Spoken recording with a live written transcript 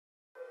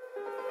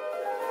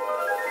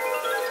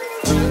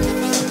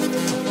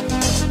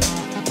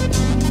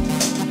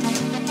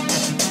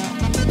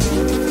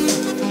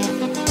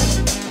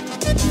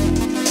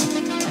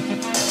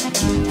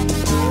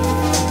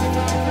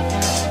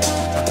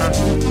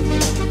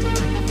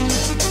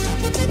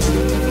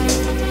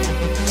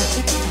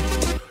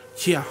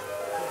Yeah.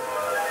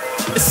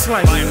 It's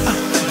like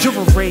you're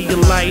a ray of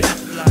light,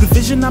 the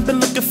vision I've been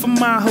looking for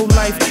my whole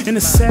life. And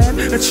it's sad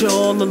that you're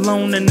all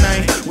alone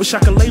tonight. Wish I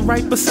could lay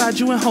right beside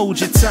you and hold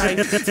you tight.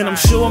 And I'm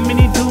sure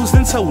many dudes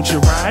done told you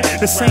right,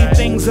 the same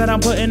things that I'm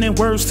putting in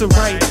words to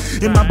write.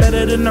 Am I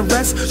better than the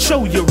rest?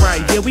 Show you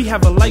right. Yeah, we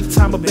have a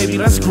lifetime, but baby,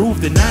 let's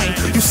groove tonight.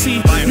 You see,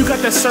 you got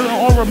that certain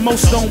aura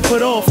most don't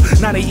put off.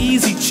 Not an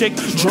easy chick,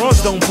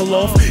 drawers don't pull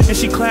off. And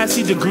she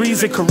classy,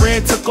 degrees and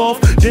career took off.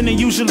 Dinner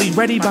usually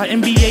ready by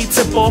NBA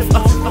tip off.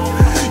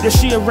 Yeah,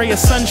 she a ray of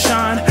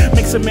sunshine,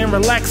 makes a man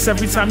relax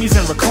every time he's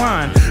in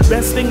recline.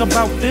 Best thing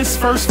about this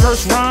first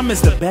verse rhyme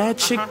is the bad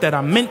chick that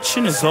I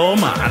mention is all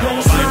mine.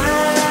 Her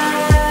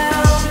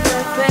smile,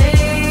 her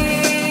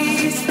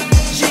face,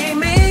 she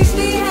makes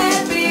me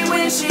happy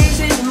when she's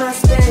in my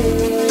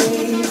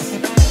space.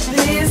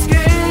 This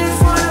girl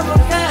is one of a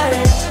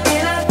kind,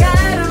 and I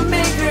gotta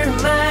make her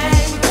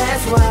mine.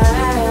 That's why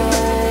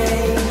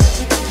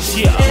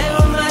she's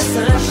ever my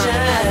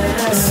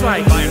sunshine. It's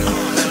like,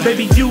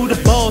 baby, you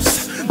the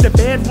boss. The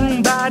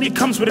bedroom body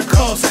comes with a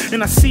cost.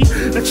 And I see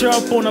that you're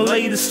up on the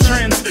latest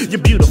trends.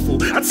 You're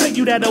beautiful, I'll tell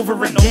you that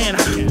over again.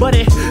 But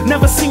it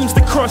never seems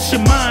to cross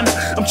your mind.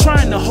 I'm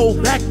trying to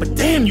hold back, but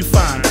damn, you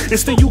fine. And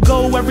still you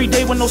go every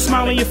day with no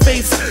smile on your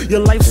face.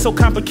 Your life's so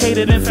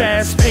complicated and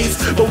fast paced.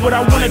 But what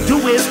I wanna do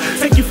is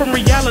take you from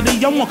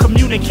reality. I want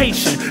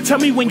communication. Tell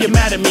me when you're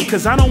mad at me,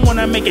 cause I don't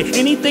wanna make it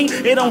anything.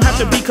 It don't have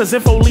to be, cause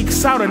info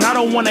leaks out and I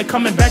don't want it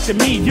coming back to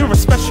me. You're a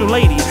special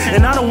lady,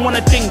 and I don't wanna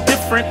think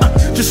different.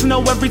 Just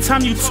know every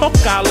time you talk,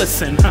 I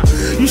listen.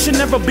 You should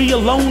never be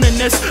alone in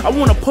this. I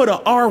wanna put a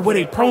R where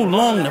they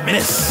prolong the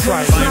miss.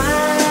 Right. Her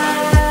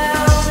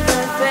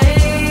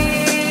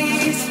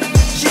face,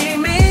 she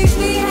makes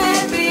me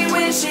happy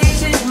when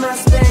she's in my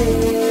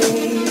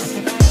space.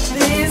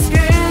 This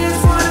girl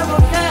is one of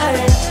a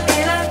kind,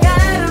 and I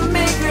gotta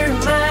make her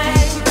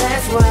mine.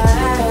 That's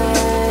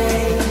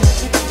why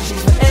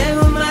she's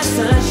forever my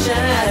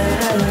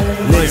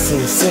sunshine. Listen,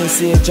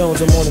 Sincere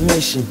Jones, I'm on a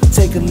mission.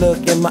 Take a look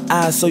in my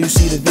eyes so you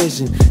see the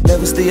vision.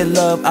 Never stay in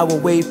love, I will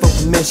wait for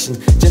permission.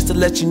 Just to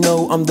let you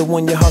know I'm the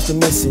one your heart's been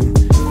missing.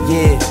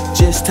 Yeah,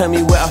 just tell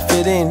me where I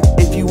fit in.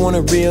 If you want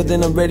it real,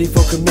 then I'm ready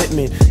for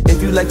commitment.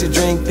 If you like to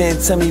drink, then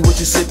tell me what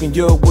you're sipping.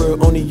 Your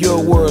world, only your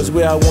world's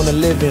where I wanna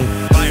live in.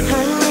 I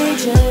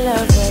need your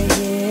love right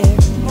here.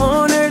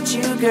 Won't hurt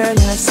you, girl,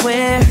 I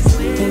swear.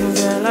 And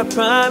girl, I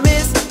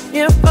promise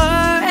you're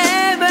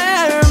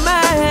forever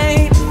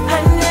mine. I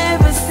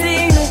never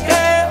seen a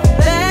girl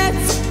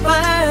that's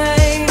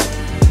fine.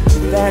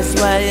 That's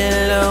why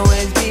you'll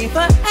always be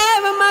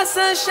forever my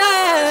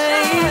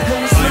sunshine.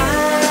 Her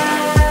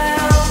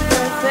smile,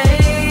 her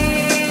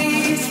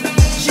face,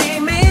 she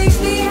makes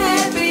me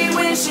happy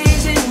when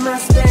she's in my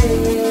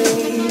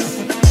space.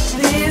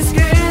 This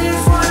girl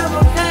is one of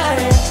a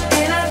kind,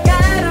 and I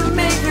gotta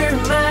make her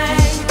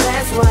mine.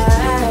 That's why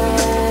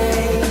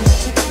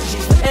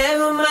she's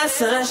forever my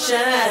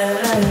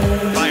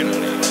sunshine.